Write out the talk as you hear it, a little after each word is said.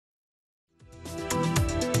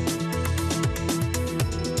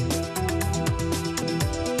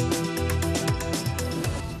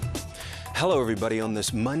Hello, everybody. On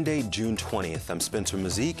this Monday, June 20th, I'm Spencer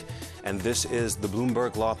Mazyck, and this is the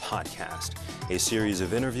Bloomberg Law Podcast, a series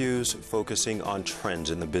of interviews focusing on trends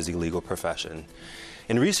in the busy legal profession.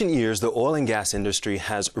 In recent years, the oil and gas industry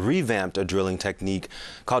has revamped a drilling technique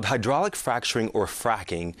called hydraulic fracturing or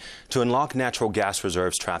fracking to unlock natural gas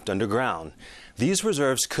reserves trapped underground. These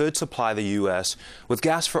reserves could supply the U.S. with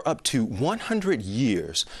gas for up to 100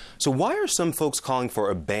 years. So why are some folks calling for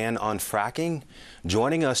a ban on fracking?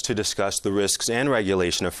 Joining us to discuss the risks and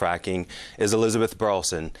regulation of fracking is Elizabeth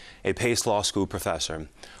Burleson, a Pace Law School professor.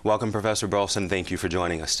 Welcome, Professor Burleson. Thank you for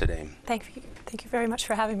joining us today. Thank you very much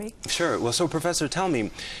for having me. Sure. Well, so, Professor, tell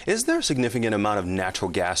me, is there a significant amount of natural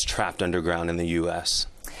gas trapped underground in the U.S.?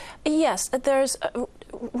 Yes, there's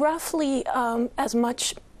roughly as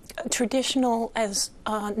much traditional as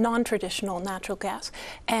non-traditional natural gas.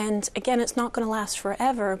 And again, it's not going to last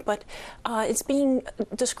forever, but it's being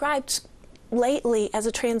described lately as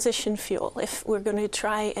a transition fuel if we're going to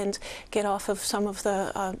try and get off of some of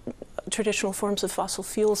the traditional forms of fossil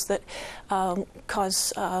fuels that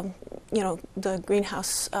cause, the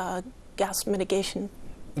greenhouse gas mitigation.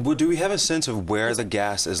 Well, do we have a sense of where the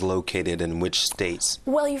gas is located in which states?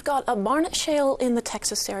 Well, you've got a Barnett Shale in the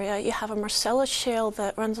Texas area. You have a Marcellus Shale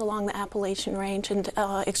that runs along the Appalachian Range, and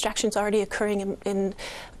extraction's already occurring in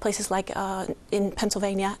places like in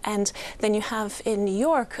Pennsylvania. And then you have in New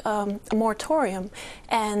York a moratorium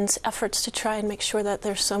and efforts to try and make sure that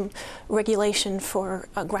there's some regulation for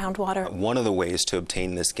groundwater. One of the ways to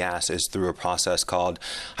obtain this gas is through a process called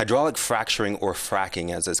hydraulic fracturing or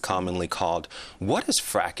fracking, as it's commonly called. What is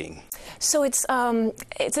fracking? So it's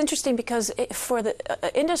interesting because for the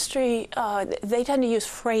industry, they tend to use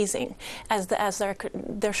phrasing as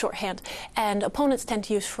their shorthand, and opponents tend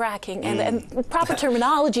to use fracking, and proper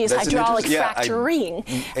terminology is hydraulic fracturing.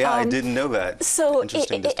 I didn't know that. So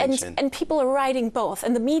interesting distinction. And people are writing both,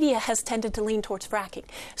 and the media has tended to lean towards fracking.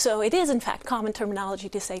 So it is in fact common terminology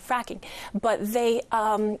to say fracking, but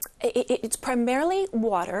it's primarily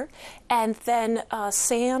water, and then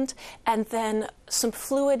sand, and then some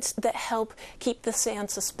fluids that help keep the sand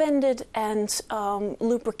suspended and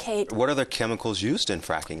lubricate. What are the chemicals used in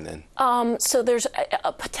fracking then? So there's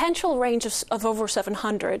a potential range of over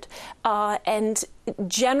 700, and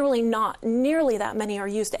generally not nearly that many are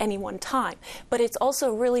used at any one time. But it's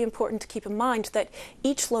also really important to keep in mind that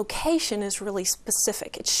each location is really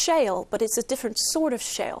specific. It's shale, but it's a different sort of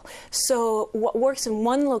shale. So what works in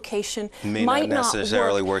one location might not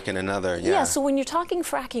necessarily work in another. Yeah, so when you're talking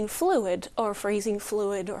fracking fluid or freezing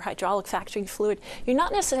fluid or hydraulic fracturing fluid, you're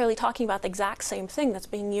not necessarily talking about the exact same thing that's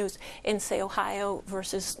being used in, say, Ohio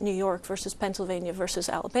versus New York versus Pennsylvania versus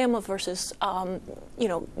Alabama versus,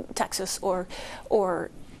 Texas or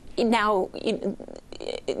now in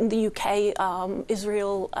the UK,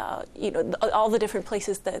 Israel, all the different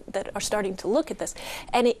places that are starting to look at this.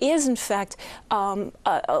 And it is, in fact,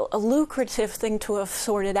 a lucrative thing to have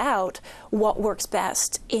sorted out what works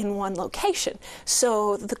best in one location.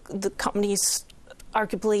 So the companies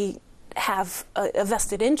arguably have a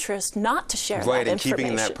vested interest not to share that information. Right, and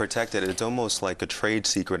keeping that protected, it's almost like a trade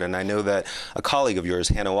secret. And I know that a colleague of yours,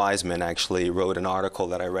 Hannah Wiseman, actually wrote an article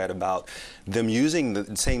that I read about them saying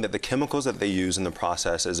that the chemicals that they use in the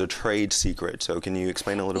process is a trade secret. So can you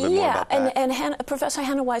explain a little bit more about that? And Professor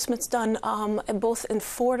Hannah Wiseman's done both in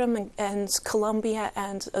Fordham and Columbia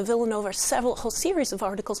and Villanova a whole series of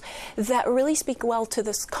articles that really speak well to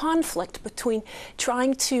this conflict between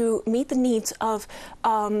trying to meet the needs of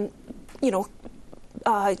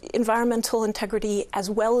environmental integrity as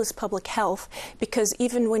well as public health, because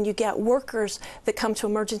even when you get workers that come to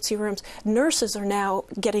emergency rooms, nurses are now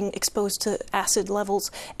getting exposed to acid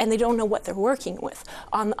levels and they don't know what they're working with.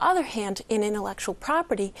 On the other hand, in intellectual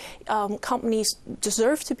property, companies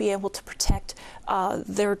deserve to be able to protect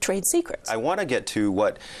their trade secrets. I want to get to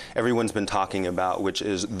what everyone's been talking about, which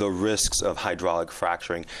is the risks of hydraulic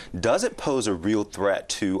fracturing. Does it pose a real threat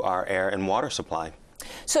to our air and water supply?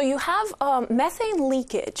 So you have methane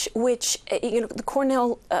leakage, which the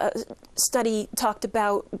Cornell study talked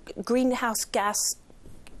about greenhouse gas.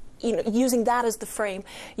 Using that as the frame,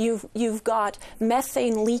 you've got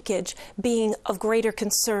methane leakage being of greater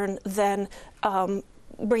concern than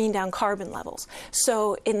bringing down carbon levels.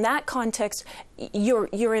 So in that context, you're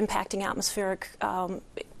impacting atmospheric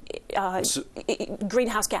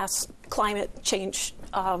greenhouse gas climate change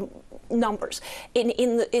numbers.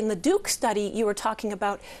 In the Duke study, you were talking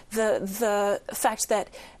about the fact that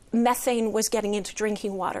methane was getting into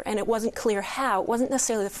drinking water, and it wasn't clear how. It wasn't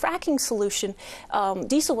necessarily the fracking solution.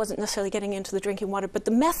 Diesel wasn't necessarily getting into the drinking water, but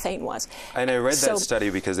the methane was. And I read that study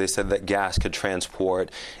because they said that gas could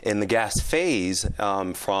transport in the gas phase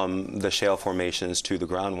from the shale formations to the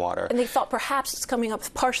groundwater. And they thought perhaps it's coming up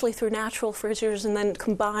partially through natural fissures and then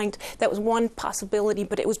combined. That was one possibility,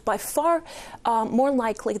 but it was by far more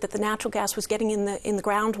likely that the natural gas was getting in the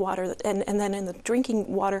groundwater and then in the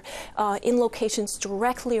drinking water in locations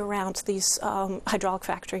directly around these hydraulic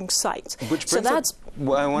fracturing sites. Which brings up,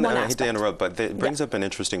 I hate to interrupt, but it brings up an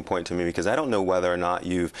interesting point to me, because I don't know whether or not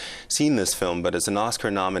you've seen this film, but it's an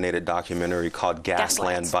Oscar-nominated documentary called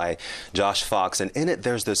Gasland by Josh Fox, and in it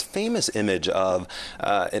there's this famous image of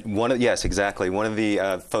one of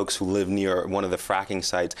the folks who live near one of the fracking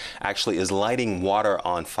sites actually is lighting water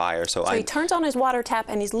on fire. So he turns on his water tap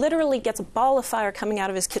and he literally gets a ball of fire coming out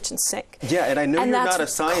of his kitchen sink. Yeah, and I know you're not a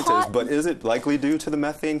scientist, but is it likely due to the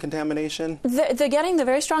methane contamination? They're getting the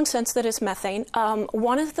very strong sense that it's methane.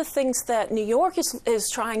 One of the things that New York is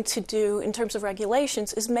trying to do in terms of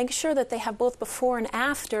regulations is make sure that they have both before and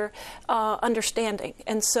after understanding.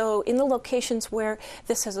 And so in the locations where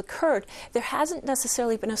this has occurred, there hasn't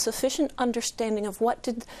necessarily been a sufficient understanding of what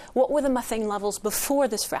were the methane levels before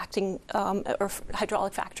this fracking or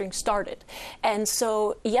hydraulic fracturing started. And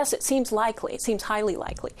so, yes, it seems likely, it seems highly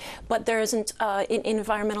likely, but there isn't, in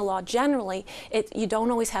environmental law generally, you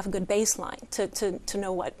don't always have a good baseline to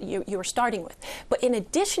know what you're starting with. But in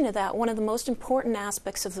addition to that, one of the most important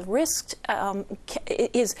aspects of the risk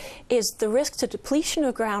is the risk to depletion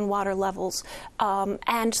of groundwater levels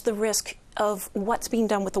and the risk of what's being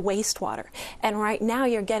done with the wastewater. And right now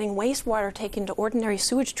you're getting wastewater taken to ordinary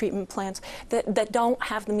sewage treatment plants that don't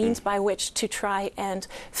have the means by which to try and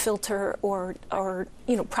filter or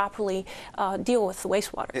properly deal with the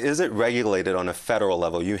wastewater. Is it regulated on a federal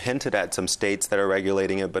level? You hinted at some states that are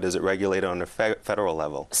regulating it, but is it regulated on a federal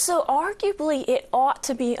level? So arguably it ought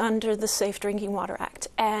to be under the Safe Drinking Water Act,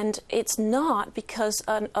 and it's not, because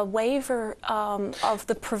a waiver of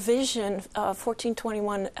the provision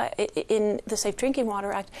 1421 in the Safe Drinking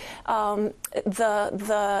Water Act,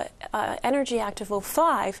 the Energy Act of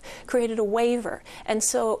 2005 created a waiver, and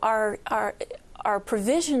so our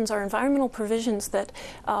provisions, our environmental provisions that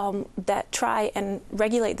try and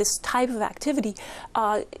regulate this type of activity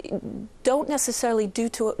don't necessarily do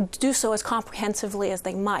so as comprehensively as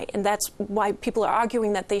they might, and that's why people are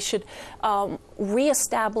arguing that they should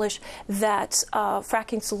reestablish that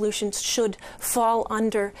fracking solutions should fall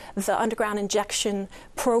under the underground injection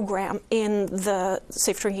program in the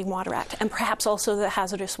Safe Drinking Water Act, and perhaps also the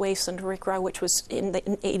hazardous waste under RCRA, which was in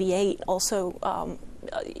 '88 also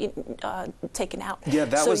taken out. Yeah,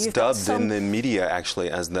 that was dubbed in the media actually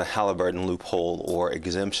as the Halliburton loophole or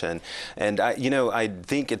exemption. And I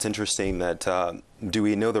think it's interesting that do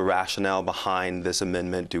we know the rationale behind this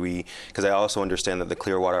amendment? Because I also understand that the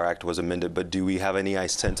Clear Water Act was amended, but do we have any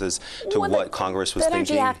sense as to what Congress was thinking?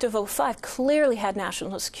 The Energy Act of 2005 clearly had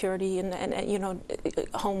national security and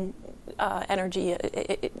home energy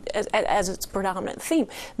as its predominant theme.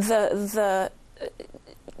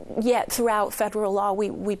 Yet throughout federal law,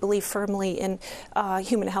 we believe firmly in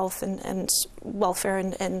human health and welfare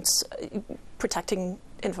and protecting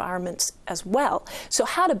environments as well. So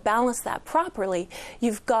how to balance that properly?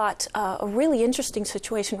 You've got a really interesting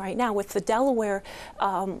situation right now with the Delaware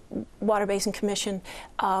Water Basin Commission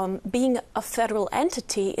being a federal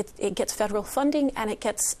entity. It gets federal funding, and it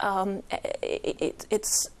gets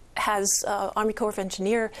has Army Corps of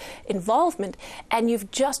Engineer involvement, and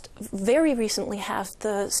you've just very recently have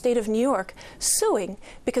the state of New York suing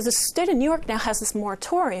because the state of New York now has this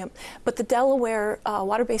moratorium, but the Delaware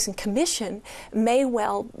Water Basin Commission may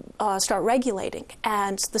well start regulating,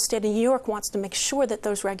 and the state of New York wants to make sure that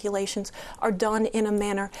those regulations are done in a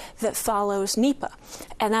manner that follows NEPA,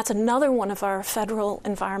 and that's another one of our federal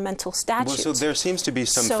environmental statutes. Well, so there seems to be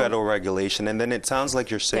some federal regulation, and then it sounds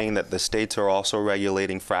like you're saying that the states are also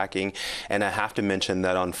regulating fracking. And I have to mention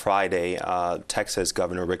that on Friday, Texas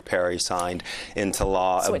Governor Rick Perry signed into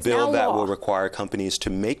law a bill that will require companies to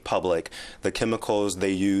make public the chemicals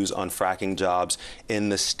they use on fracking jobs in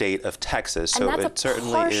the state of Texas. So it certainly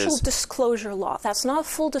is. That's a partial disclosure law. That's not a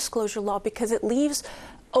full disclosure law because it leaves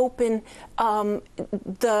open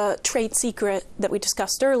the trade secret that we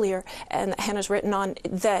discussed earlier and that Hannah's written on,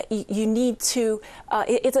 that you need to,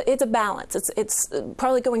 it's a balance. It's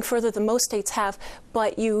probably going further than most states have,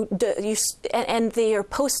 but and they are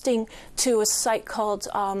posting to a site called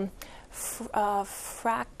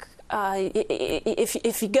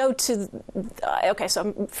if you go to, okay, so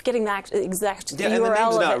I'm forgetting the exact URL. And the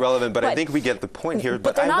name's not relevant, but I think we get the point here.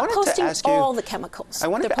 But they're not posting all the chemicals. I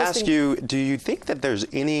wanted to ask you, do you think that there's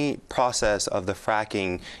any process of the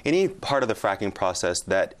fracking, any part of the fracking process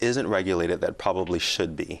that isn't regulated that probably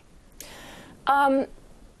should be? I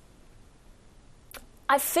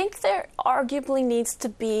think there arguably needs to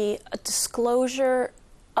be a disclosure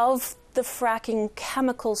of the fracking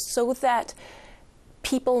chemicals so that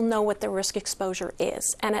people know what their risk exposure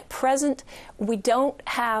is. And at present, we don't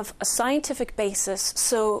have a scientific basis.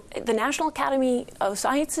 So the National Academy of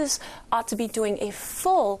Sciences ought to be doing a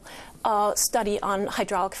full study on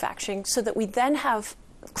hydraulic fracturing so that we then have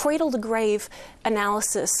cradle-to-grave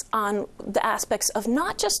analysis on the aspects of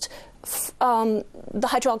not just the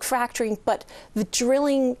hydraulic fracturing, but the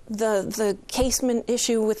drilling, the casement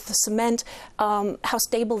issue with the cement, how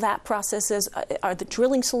stable that process is, are the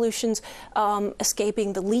drilling solutions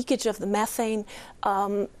escaping the leakage of the methane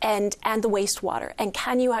and the wastewater, and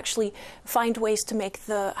can you actually find ways to make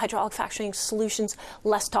the hydraulic fracturing solutions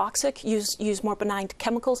less toxic, use more benign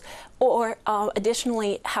chemicals, or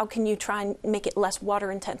additionally, how can you try and make it less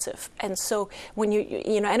water intensive? And so when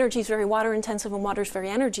energy is very water intensive and water is very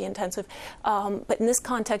energy intensive. But in this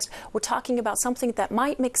context, we're talking about something that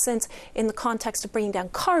might make sense in the context of bringing down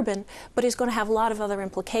carbon, but is going to have a lot of other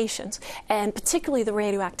implications, and particularly the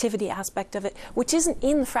radioactivity aspect of it, which isn't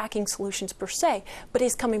in the fracking solutions per se, but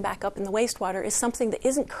is coming back up in the wastewater, is something that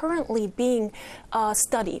isn't currently being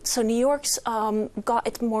studied. So New York's got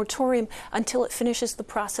its moratorium until it finishes the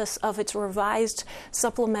process of its revised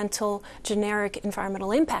supplemental generic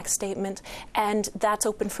environmental impact statement, and that's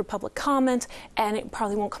open for public comment, and it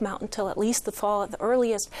probably won't come out until at least the fall at the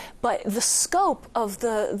earliest. But the scope of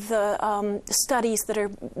the studies that are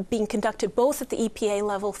being conducted both at the EPA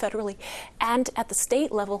level federally and at the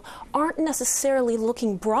state level aren't necessarily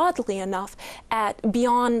looking broadly enough at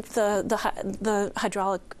beyond the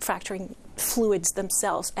hydraulic fracturing fluids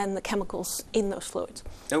themselves and the chemicals in those fluids.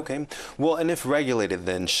 Okay. Well, and if regulated,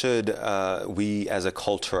 then should we as a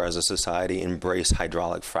culture, as a society, embrace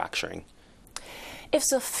hydraulic fracturing? If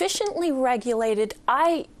sufficiently regulated,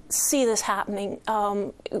 I see this happening.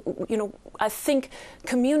 I think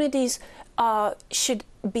communities should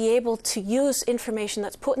be able to use information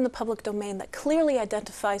that's put in the public domain that clearly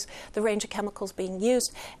identifies the range of chemicals being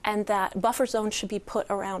used, and that buffer zones should be put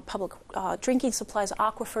around public drinking supplies,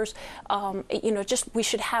 aquifers. We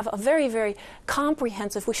should have a very, very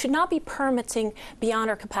comprehensive, we should not be permitting beyond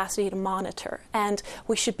our capacity to monitor, and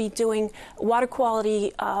we should be doing water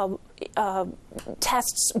quality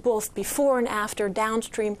tests both before and after,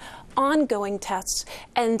 downstream, ongoing tests.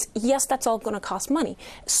 And yes, that's all going to cost money.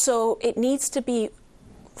 So it needs to be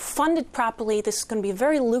funded properly. This is going to be a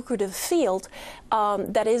very lucrative field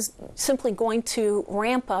that is simply going to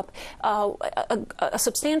ramp up. A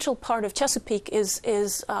substantial part of Chesapeake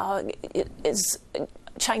is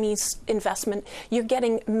Chinese investment. You're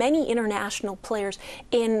getting many international players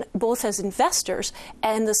in both as investors,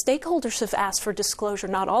 and the stakeholders have asked for disclosure,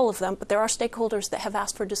 not all of them, but there are stakeholders that have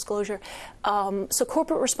asked for disclosure. So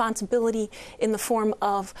corporate responsibility in the form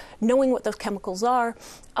of knowing what those chemicals are,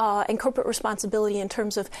 and corporate responsibility in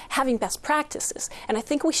terms of having best practices. And I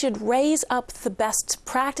think we should raise up the best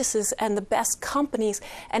practices and the best companies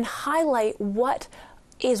and highlight what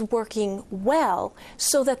is working well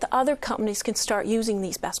so that the other companies can start using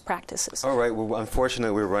these best practices. All right. Well,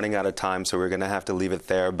 unfortunately, we're running out of time, so we're going to have to leave it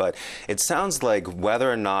there. But it sounds like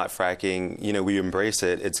whether or not fracking, we embrace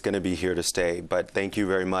it, it's going to be here to stay. But thank you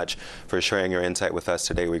very much for sharing your insight with us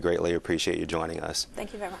today. We greatly appreciate you joining us.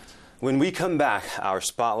 Thank you very much. When we come back, our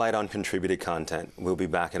spotlight on contributed content. We'll be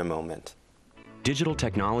back in a moment. Digital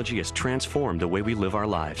technology has transformed the way we live our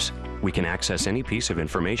lives. We can access any piece of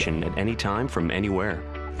information at any time from anywhere.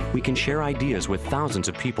 We can share ideas with thousands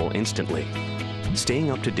of people instantly. Staying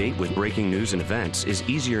up to date with breaking news and events is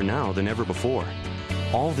easier now than ever before.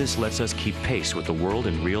 All this lets us keep pace with the world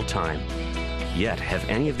in real time. Yet, have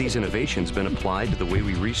any of these innovations been applied to the way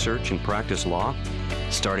we research and practice law?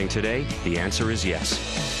 Starting today, the answer is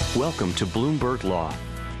yes. Welcome to Bloomberg Law,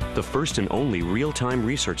 the first and only real-time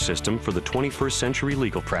research system for the 21st century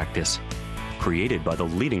legal practice, created by the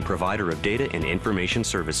leading provider of data and information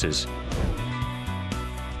services.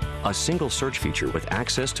 A single search feature with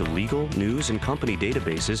access to legal, news, and company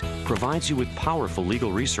databases provides you with powerful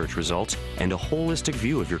legal research results and a holistic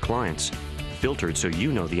view of your clients, filtered so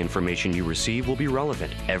you know the information you receive will be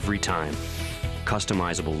relevant every time.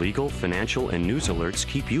 Customizable legal, financial, and news alerts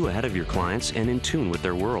keep you ahead of your clients and in tune with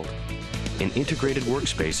their world. An integrated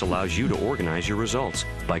workspace allows you to organize your results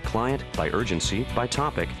by client, by urgency, by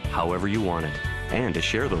topic, however you want it, and to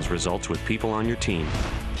share those results with people on your team.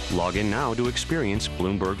 Log in now to experience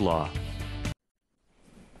Bloomberg Law.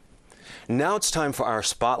 Now it's time for our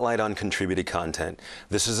Spotlight on Contributed Content.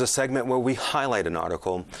 This is a segment where we highlight an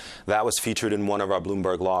article that was featured in one of our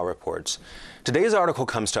Bloomberg Law reports. Today's article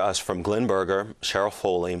comes to us from Glenn Berger, Cheryl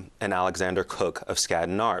Foley, and Alexander Cook of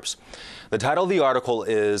Skadden Arps. The title of the article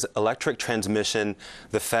is Electric Transmission,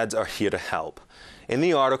 the Feds Are Here to Help. In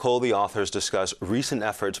the article, the authors discuss recent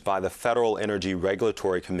efforts by the Federal Energy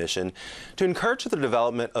Regulatory Commission to encourage the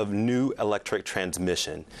development of new electric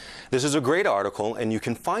transmission. This is a great article, and you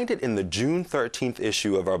can find it in the June 13th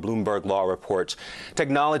issue of our Bloomberg Law Reports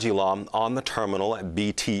Technology Law on the terminal at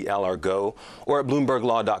BTLR or at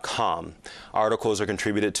BloombergLaw.com. Articles are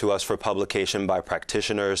contributed to us for publication by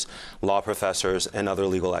practitioners, law professors, and other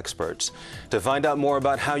legal experts. To find out more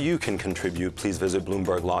about how you can contribute, please visit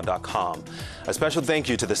BloombergLaw.com. A special thank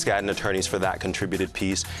you to the Skadden attorneys for that contributed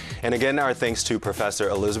piece. And again, our thanks to Professor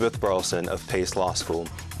Elizabeth Burleson of Pace Law School.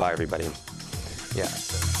 Bye, everybody.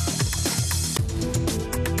 Yeah.